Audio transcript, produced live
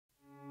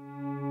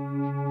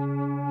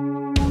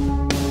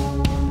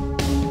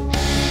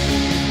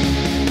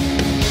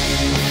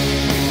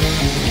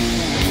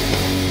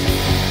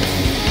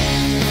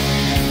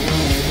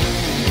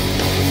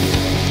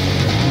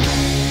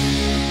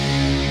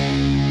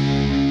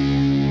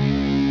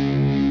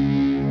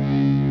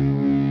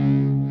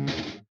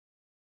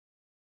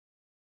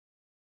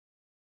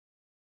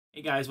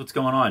Hey guys, what's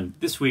going on?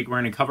 This week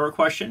we're going to cover a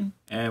question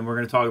and we're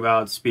going to talk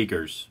about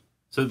speakers.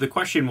 So the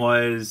question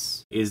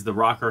was, is the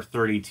Rocker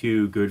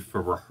 32 good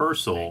for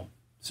rehearsal?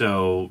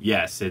 So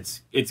yes,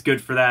 it's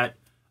good for that.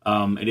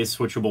 It is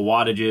switchable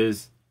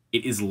wattages.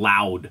 It is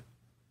loud.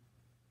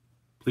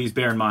 Please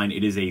bear in mind,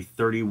 it is a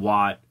 30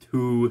 watt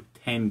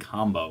 210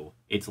 combo.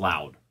 It's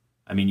loud.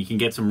 I mean, you can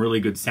get some really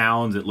good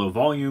sounds at low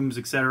volumes,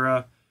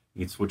 etc.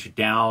 You can switch it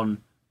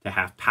down to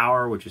half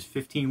power, which is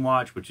 15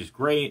 watts, which is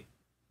great.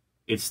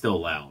 It's still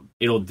loud.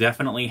 It'll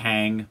definitely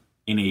hang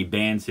in a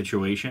band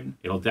situation.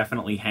 It'll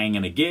definitely hang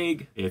in a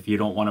gig if you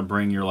don't want to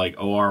bring your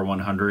like OR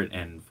 100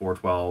 and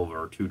 412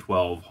 or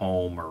 212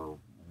 home or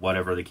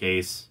whatever the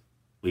case.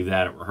 Leave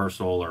that at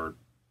rehearsal or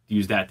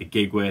use that to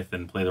gig with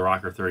and play the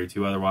Rocker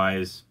 32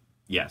 otherwise.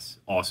 Yes,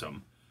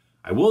 awesome.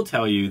 I will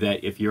tell you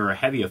that if you're a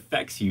heavy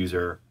effects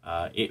user,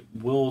 it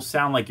will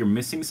sound like you're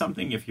missing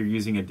something if you're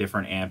using a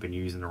different amp and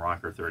you're using the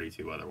Rocker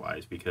 32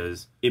 otherwise,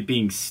 because it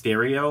being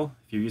stereo,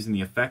 if you're using the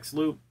effects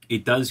loop,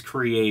 it doesn't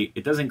create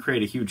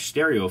a huge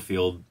stereo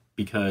field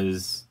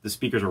because the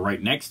speakers are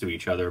right next to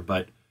each other,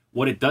 but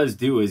what it does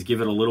do is give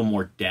it a little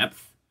more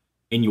depth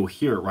and you'll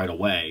hear it right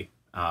away.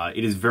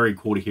 It is very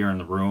cool to hear in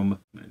the room.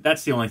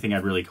 That's the only thing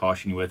I'd really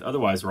caution you with.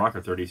 Otherwise, the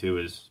Rocker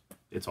 32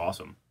 it's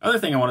awesome. Other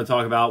thing I want to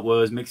talk about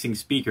was mixing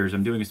speakers.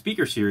 I'm doing a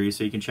speaker series,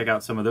 so you can check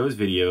out some of those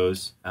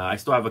videos. I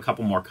still have a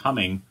couple more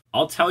coming.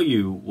 I'll tell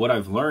you what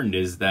I've learned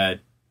is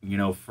that, you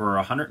know, for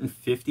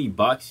 150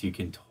 bucks, you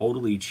can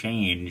totally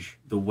change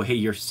the way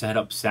your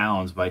setup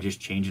sounds by just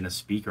changing a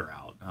speaker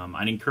out.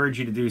 I'd encourage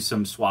you to do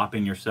some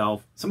swapping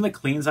yourself. Some of the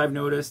cleans I've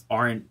noticed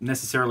aren't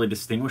necessarily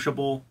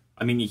distinguishable.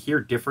 I mean, you hear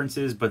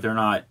differences, but they're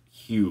not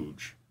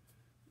huge.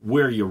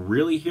 Where you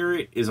really hear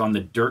it is on the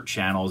dirt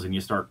channels and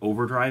you start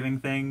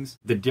overdriving things.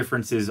 The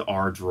differences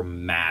are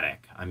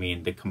dramatic. I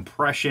mean, the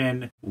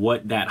compression,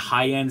 what that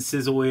high-end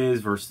sizzle is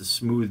versus the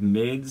smooth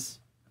mids,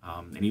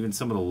 and even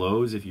some of the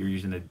lows if you're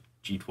using a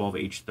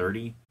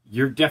G12H30,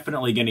 you're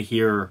definitely going to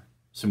hear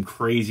some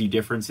crazy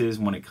differences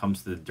when it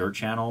comes to the dirt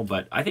channel,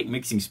 but I think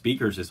mixing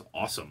speakers is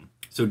awesome.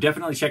 So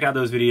definitely check out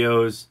those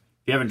videos.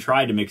 If you haven't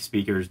tried to mix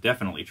speakers,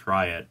 definitely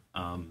try it.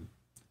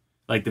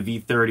 Like the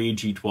V30,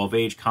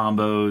 G12H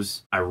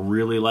combos. I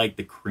really like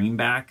the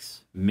creambacks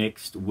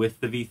mixed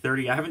with the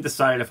V30. I haven't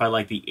decided if I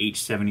like the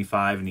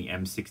H75 and the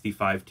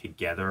M65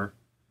 together.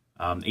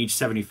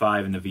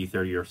 H75 and the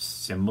V30 are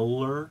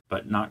similar,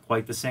 but not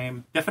quite the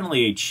same.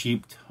 Definitely a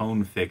cheap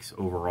tone fix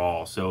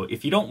overall. So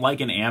if you don't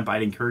like an amp,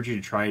 I'd encourage you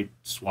to try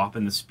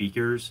swapping the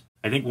speakers.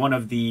 I think one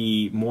of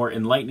the more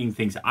enlightening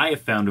things I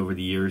have found over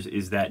the years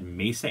is that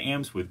Mesa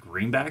amps with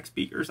greenback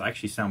speakers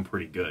actually sound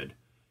pretty good.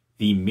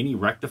 The mini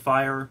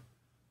rectifier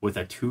with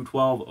a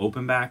 212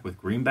 open back with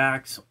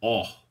greenbacks,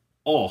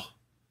 oh,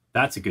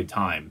 that's a good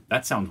time.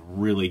 That sounds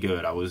really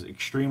good. I was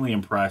extremely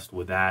impressed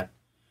with that.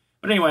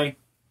 But anyway,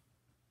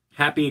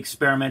 happy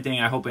experimenting.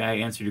 I hope I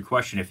answered your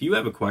question. If you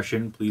have a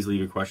question, please leave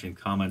your question in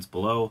comments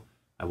below.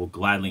 I will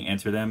gladly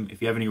answer them.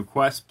 If you have any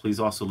requests, please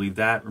also leave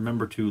that.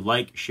 Remember to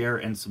like, share,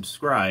 and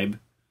subscribe.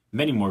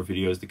 Many more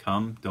videos to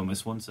come. Don't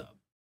miss one sub.